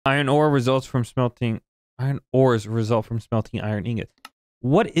Iron ore results from smelting. Iron ores result from smelting iron ingots.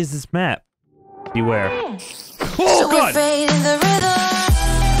 What is this map? Beware. Oh God! Hey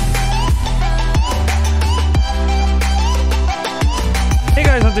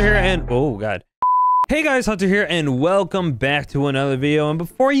guys, HuntTrz here, and oh God. Hey guys, HuntTrz here, and welcome back to another video. And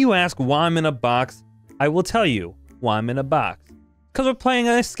before you ask why I'm in a box, I will tell you why I'm in a box. Because we're playing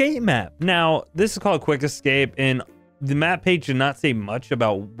an escape map. Now, this is called Quick Escape, and the map page did not say much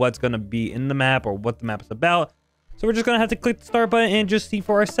about what's going to be in the map or what the map is about. So we're just going to have to click the start button and just see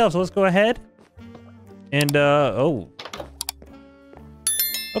for ourselves. So let's go ahead. And, oh.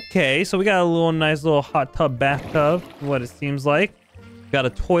 Okay, so we got a nice little hot tub, bathtub, what it seems like. We got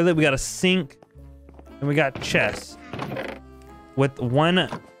a toilet, we got a sink, and we got chests. With one.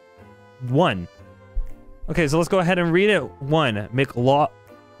 Okay, so let's go ahead and read it. One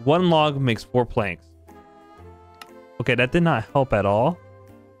log makes 4 planks. Okay, that did not help at all.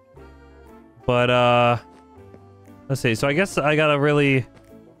 But, let's see. So I guess I gotta really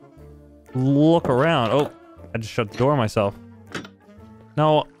look around. Oh, I just shut the door myself.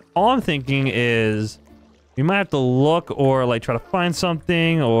 Now, all I'm thinking is we might have to look or like try to find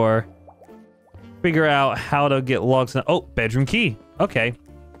something or figure out how to get logs. Oh, bedroom key. Okay,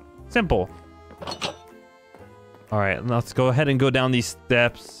 simple. All right, let's go ahead and go down these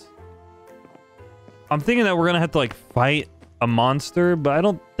steps. I'm thinking that we're gonna have to like fight a monster, but I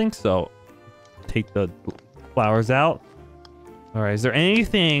don't think so. Take the flowers out. All right, is there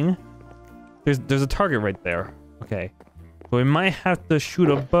anything? There's a target right there. Okay, so we might have to shoot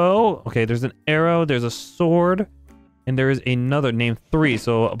a bow. Okay, there's an arrow, there's a sword, and there is another named 3.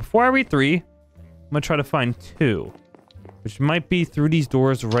 So before I read 3, I'm gonna try to find 2, which might be through these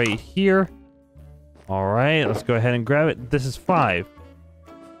doors right here. All right, let's go ahead and grab it. This is 5.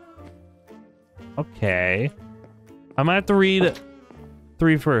 Okay. I might have to read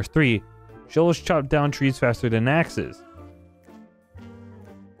 3 first. 3. Shovels chop down trees faster than axes.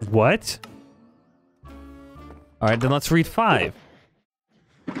 What? All right, then let's read 5.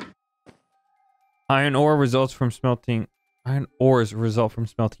 Iron ore results from smelting. Iron ores result from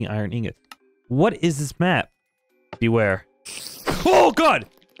smelting iron ingots. What is this map? Beware. Oh God!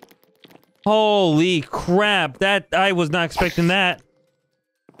 Holy crap! That I was not expecting that.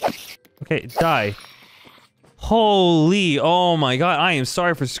 Okay, die. Holy, oh my God, I am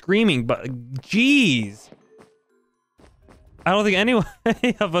sorry for screaming, but jeez. I don't think any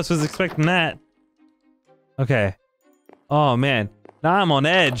of us was expecting that. Okay. Oh man, now I'm on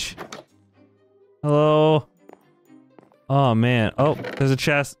edge. Hello? Oh man, oh, there's a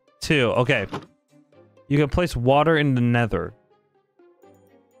chest too, okay. You can place water in the nether.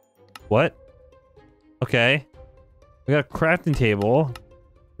 What? Okay. We got a crafting table.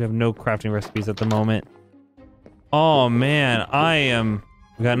 We have no crafting recipes at the moment. Oh man,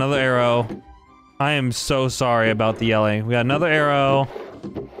 we got another arrow. I am so sorry about the yelling. We got another arrow.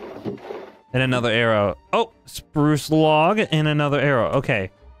 And another arrow. Oh, spruce log and another arrow.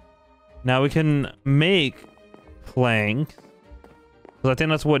 Okay. Now we can make planks. Because I think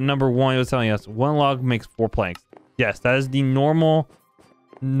that's what number 1 was telling us. 1 log makes 4 planks. Yes, that is the normal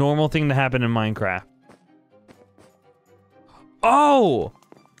thing to happen in Minecraft. Oh!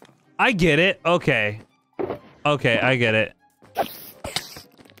 I get it. Okay. Okay, I get it.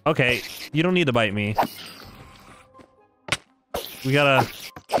 Okay, you don't need to bite me. We gotta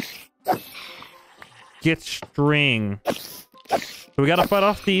get string. So we gotta fight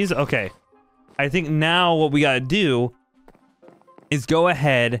off these. Okay. I think now what we gotta do is go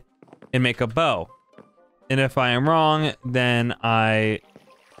ahead and make a bow. And if I am wrong, then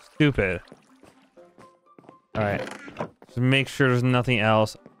stupid. Alright. Just make sure there's nothing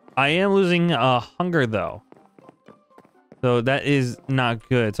else. I am losing hunger though. So that is not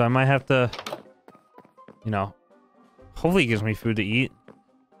good. So I might have to, you know, hopefully it gives me food to eat.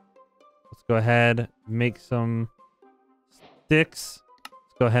 Let's go ahead, make some sticks.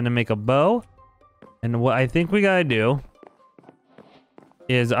 Let's go ahead and make a bow. And what I think we gotta do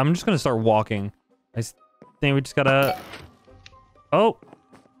is I'm just gonna start walking. I think we just gotta... Oh!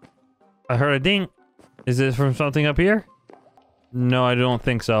 I heard a ding. Is this from something up here? No, I don't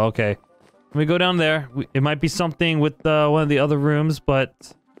think so. Okay. Let me go down there. It might be something with one of the other rooms, but...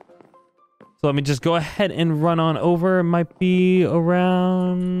 So let me just go ahead and run on over. It might be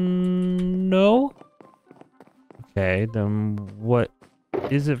around... No? Okay, then what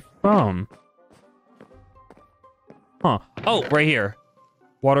is it from? Huh. Oh, right here.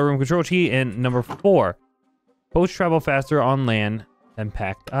 Water room control key and number 4. Boats travel faster on land than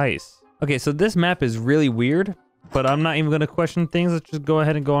packed ice. Okay, so this map is really weird, but I'm not even going to question things. Let's just go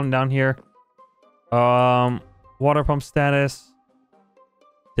ahead and go on down here. Water pump status.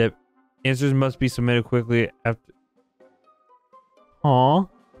 Tip. Answers must be submitted quickly after. Aw.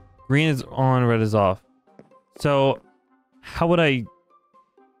 Green is on, red is off. So, how would I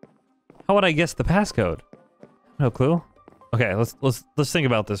guess the passcode? No clue. Okay, let's think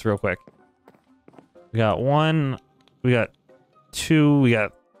about this real quick. We got 1, we got 2, we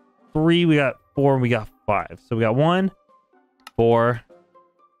got 3, we got 4, and we got 5. So we got 1, 4.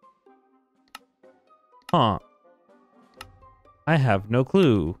 Huh. I have no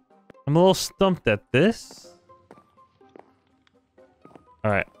clue. I'm a little stumped at this.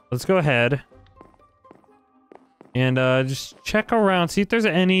 Alright, let's go ahead. And just check around, see if there's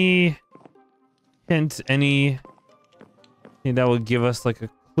any hint, anything that will give us like a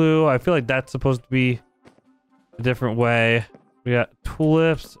clue. I feel like that's supposed to be a different way. We got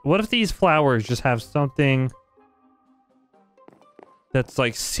tulips. What if these flowers just have something that's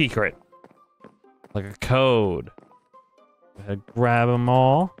like secret? Like a code. Go ahead, grab them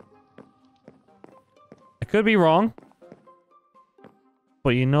all. I could be wrong.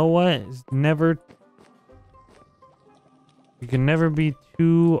 But you know what? It's never... You can never be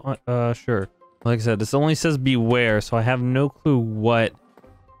too sure. Like I said, this only says beware, so I have no clue what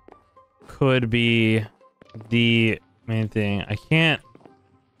could be the main thing. I can't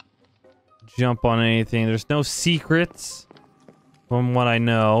jump on anything. There's no secrets from what I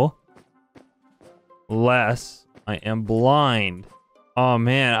know. Unless I am blind. Oh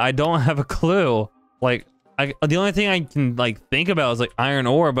man, I don't have a clue. Like, the only thing I can like think about is like iron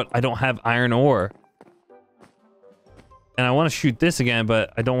ore, but I don't have iron ore. And I want to shoot this again,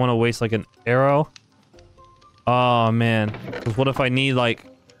 but I don't want to waste like an arrow. Oh man, 'cause what if I need like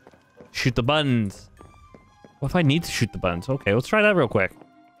shoot the buttons? What if I need to shoot the buttons? Okay, let's try that real quick.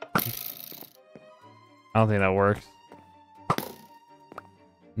 I don't think that works.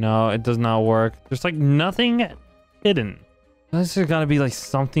 No, it does not work. There's like nothing hidden. There's gotta be like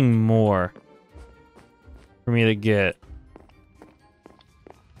something more for me to get.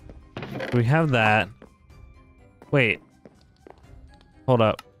 We have that. Wait. Hold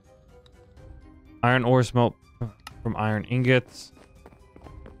up. Iron ore smoke from iron ingots.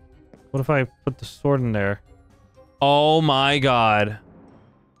 What if I put the sword in there? Oh my god.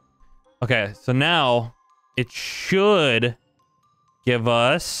 Okay, so now it should give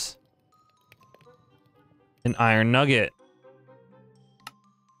us an iron nugget.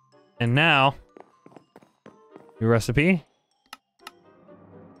 And now, your recipe.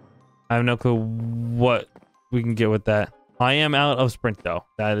 I have no clue what we can get with that. I am out of sprint though.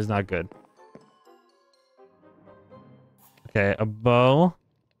 That is not good. Okay, a bow.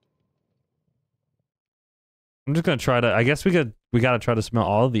 I'm just gonna try to, I guess we gotta try to smell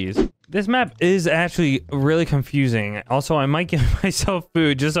all of these. This map is actually really confusing. Also, I might give myself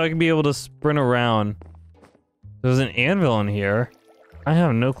food just so I can be able to sprint around. There's an anvil in here. I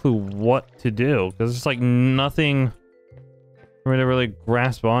have no clue what to do because there's like nothing for me to really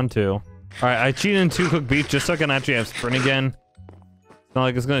grasp onto. All right, I cheated in 2 cooked beef just so I can actually have sprint again. It's not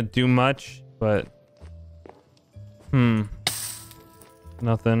like it's gonna do much, but nothing.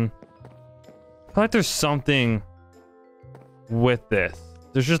 I feel like there's something with this.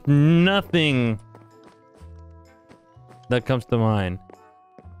 There's just nothing that comes to mind.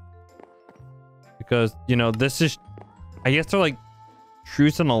 Because, you know, this is... I guess they're like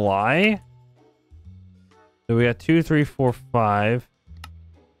truth and a lie. So we got 2, 3, 4, 5.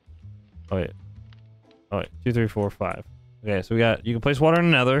 Oh, wait. Oh, wait. 2, 3, 4, 5. Okay, so we got... You can place water in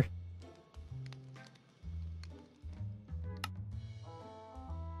another.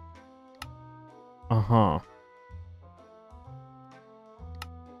 Uh-huh.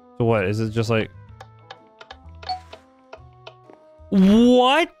 So what? Is it just like...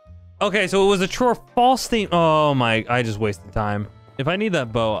 What? Okay, so it was a true or false thing. Oh my, I just wasted time. If I need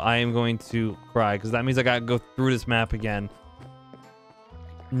that bow, I am going to cry because that means I gotta go through this map again.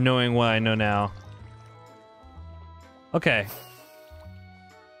 Knowing what I know now. Okay.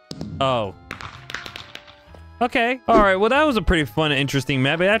 Oh. Okay. All right. Well, that was a pretty fun and interesting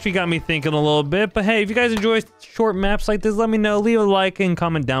map. It actually got me thinking a little bit. But hey, if you guys enjoy short maps like this, let me know. Leave a like and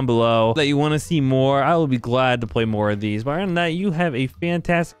comment down below that you want to see more. I will be glad to play more of these. But other than that, you have a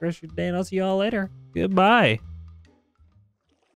fantastic rest of your day, and I'll see you all later. Goodbye.